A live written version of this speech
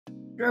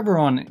you're ever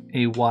on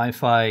a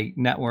Wi-Fi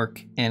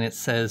network and it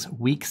says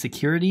weak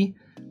security,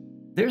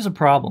 there's a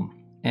problem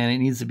and it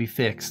needs to be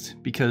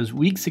fixed, because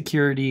weak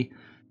security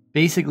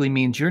basically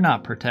means you're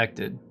not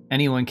protected.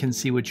 Anyone can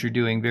see what you're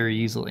doing very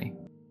easily.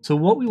 So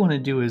what we want to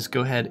do is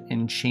go ahead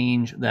and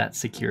change that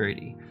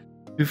security.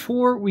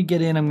 Before we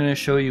get in, I'm going to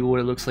show you what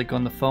it looks like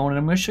on the phone, and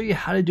I'm going to show you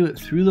how to do it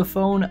through the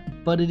phone,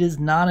 but it is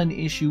not an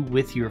issue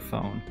with your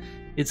phone.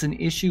 It's an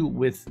issue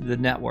with the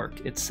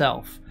network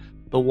itself.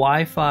 The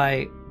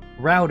Wi-Fi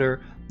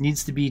router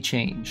needs to be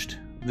changed.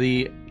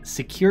 The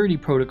security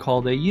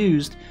protocol they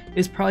used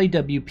is probably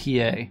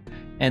WPA,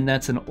 and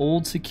that's an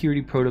old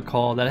security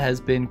protocol that has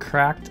been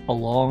cracked a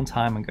long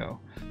time ago.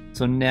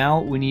 So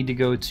now we need to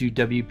go to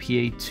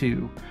WPA2.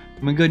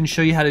 I'm going to go ahead and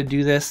show you how to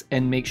do this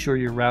and make sure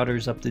your router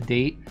is up to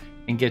date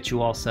and get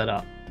you all set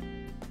up.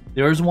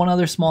 There's one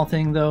other small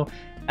thing though.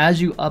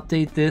 As you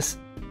update this,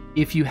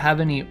 if you have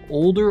any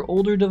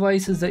older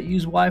devices that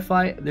use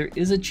Wi-Fi, there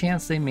is a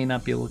chance they may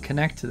not be able to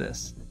connect to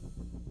this.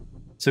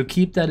 So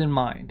keep that in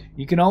mind.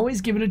 You can always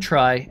give it a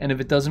try, and if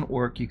it doesn't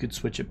work, you could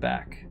switch it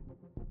back.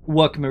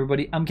 Welcome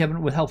everybody, I'm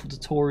Kevin with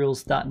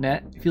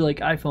helpfultutorials.net. If you like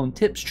iPhone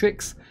tips,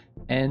 tricks,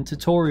 and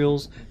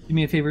tutorials, do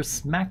me a favor,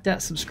 smack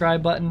that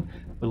subscribe button.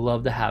 We'd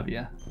love to have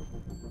you.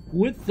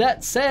 With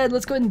that said,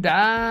 let's go ahead and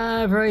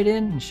dive right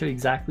in and show you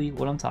exactly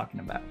what I'm talking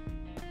about.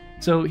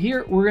 So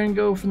here, we're going to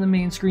go from the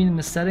main screen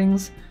into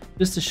settings,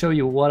 just to show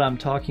you what I'm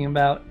talking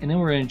about, and then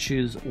we're going to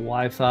choose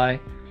Wi-Fi,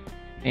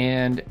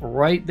 and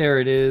right there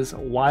it is,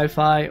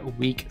 Wi-Fi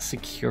weak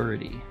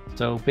security.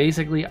 So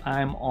basically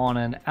I'm on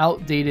an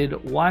outdated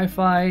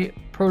Wi-Fi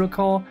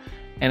protocol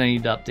and I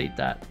need to update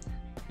that.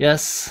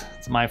 Yes,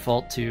 it's my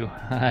fault too.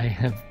 I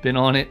have been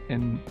on it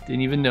and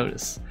didn't even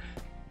notice.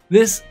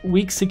 This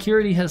weak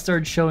security has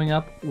started showing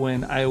up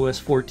when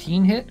iOS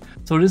 14 hit,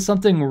 so it is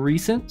something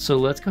recent, so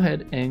let's go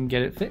ahead and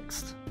get it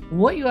fixed.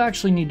 What you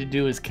actually need to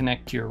do is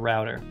connect to your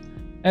router.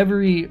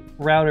 Every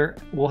router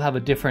will have a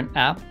different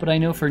app, but I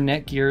know for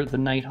Netgear, the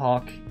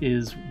Nighthawk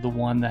is the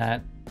one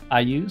that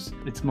I use.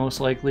 It's most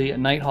likely a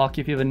Nighthawk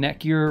if you have a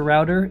Netgear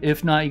router.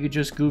 If not, you could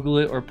just Google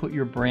it or put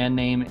your brand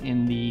name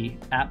in the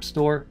App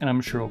Store and I'm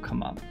sure it'll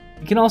come up.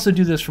 You can also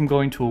do this from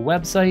going to a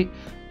website.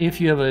 If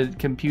you have a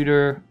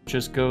computer,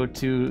 just go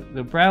to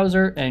the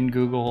browser and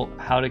Google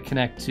how to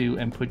connect to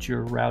and put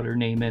your router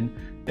name in.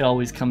 It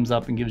always comes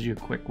up and gives you a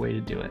quick way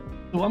to do it.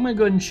 So I'm going to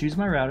go ahead and choose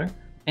my router,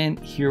 and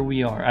here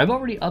we are. I've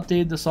already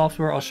updated the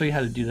software. I'll show you how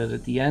to do that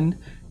at the end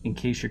in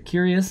case you're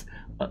curious.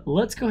 But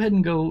let's go ahead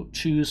and go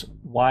choose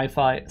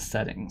Wi-Fi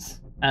settings.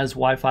 As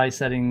Wi-Fi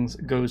settings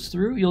goes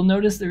through, you'll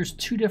notice there's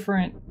two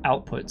different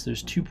outputs.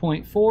 There's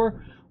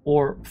 2.4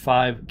 or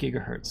 5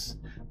 gigahertz.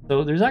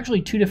 So there's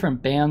actually two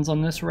different bands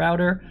on this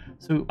router.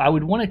 So I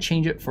would want to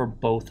change it for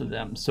both of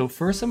them. So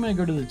first I'm going to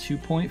go to the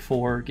 2.4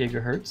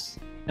 gigahertz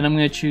and I'm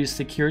going to choose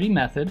security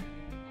method.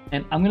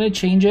 And I'm going to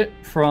change it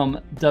from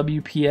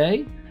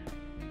WPA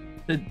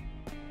to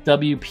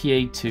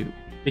WPA2.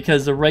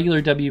 Because the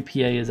regular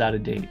WPA is out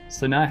of date.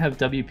 So now I have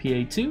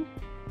WPA2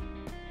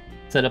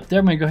 set up there.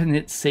 I'm going to go ahead and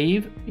hit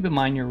save. Keep in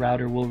mind your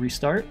router will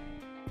restart.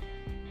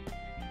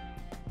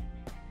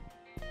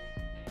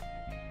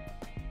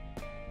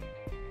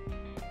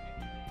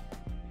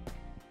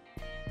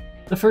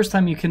 The first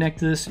time you connect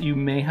to this, you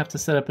may have to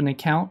set up an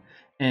account,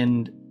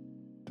 and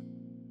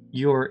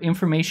your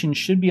information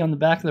should be on the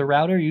back of the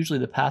router. Usually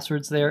the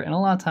password's there, and a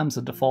lot of times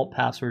the default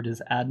password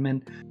is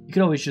admin. You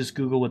can always just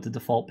Google what the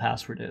default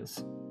password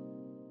is.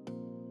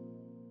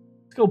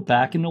 Let's go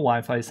back into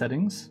Wi-Fi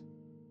settings.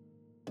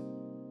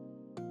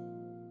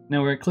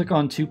 Now we're going to click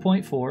on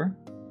 2.4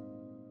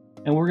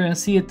 and we're going to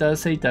see it does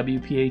say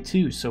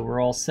WPA2, so we're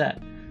all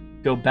set.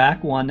 Go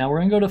back one. Now we're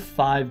going to go to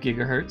 5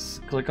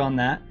 gigahertz. Click on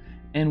that,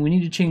 and we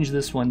need to change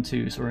this one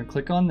too. So we're going to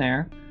click on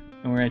there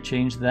and we're going to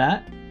change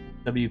that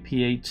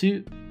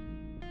WPA2,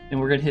 and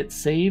we're going to hit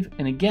save,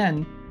 and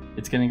again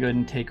it's going to go ahead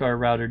and take our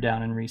router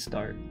down and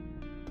restart.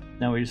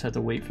 Now we just have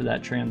to wait for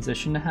that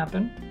transition to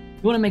happen.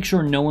 You want to make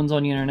sure no one's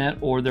on the internet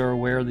or they're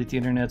aware that the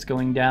internet's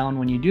going down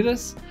when you do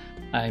this.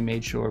 I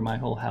made sure my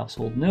whole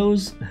household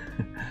knows.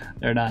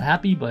 They're not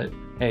happy, but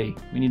hey,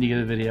 we need to get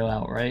a video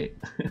out, right?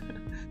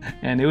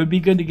 And it would be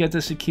good to get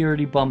the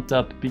security bumped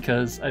up,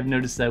 because I've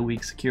noticed that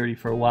weak security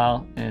for a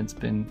while and it's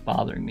been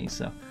bothering me.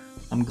 So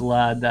I'm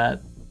glad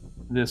that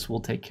this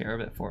will take care of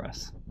it for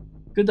us.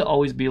 Good to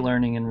always be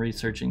learning and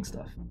researching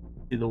stuff.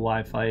 See, the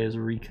Wi-Fi is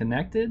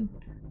reconnected.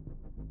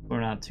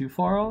 We're not too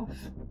far off.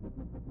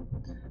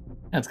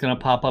 That's going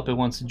to pop up. It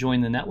wants to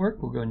join the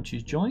network. We'll go ahead and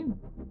choose join.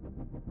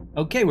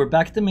 Okay, we're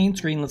back at the main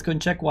screen. Let's go and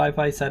check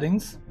Wi-Fi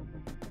settings.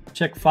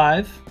 Check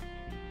 5.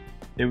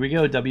 There we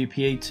go,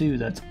 WPA2.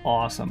 That's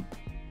awesome.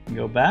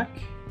 Go back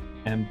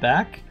and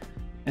back.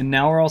 And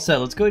now we're all set.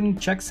 Let's go ahead and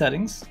check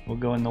settings. We'll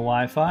go into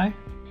Wi-Fi.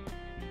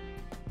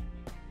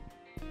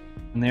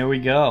 And there we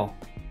go.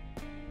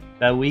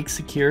 That weak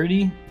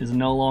security is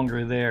no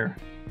longer there.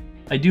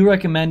 I do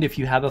recommend, if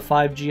you have a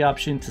 5G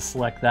option, to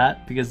select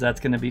that, because that's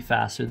going to be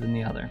faster than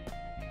the other.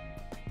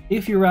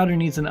 If your router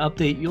needs an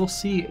update, you'll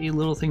see a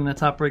little thing in the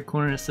top right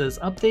corner that says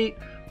update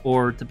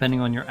or depending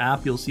on your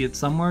app, you'll see it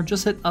somewhere.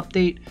 Just hit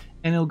update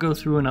and it'll go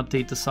through and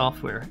update the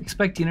software.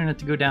 Expect the internet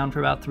to go down for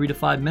about 3 to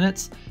 5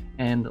 minutes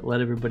and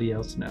let everybody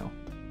else know.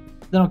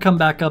 Then it'll come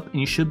back up and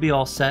you should be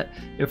all set.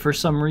 If for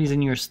some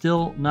reason you're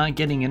still not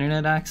getting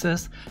internet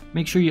access,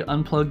 make sure you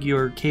unplug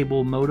your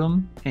cable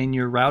modem and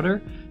your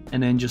router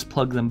and then just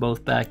plug them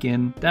both back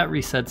in. That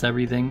resets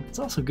everything. It's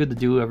also good to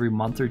do every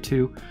month or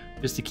two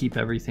just to keep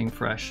everything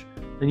fresh.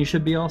 Then you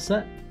should be all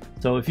set.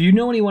 So if you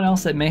know anyone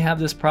else that may have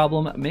this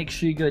problem, make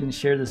sure you go ahead and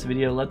share this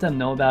video. Let them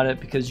know about it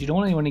because you don't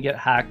want anyone to get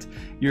hacked.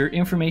 Your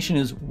information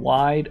is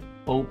wide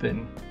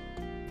open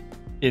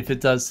if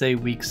it does say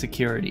weak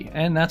security.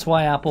 And that's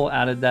why Apple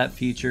added that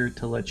feature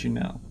to let you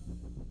know.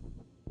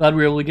 Glad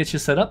we were able to get you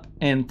set up,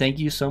 and thank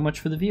you so much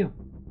for the view.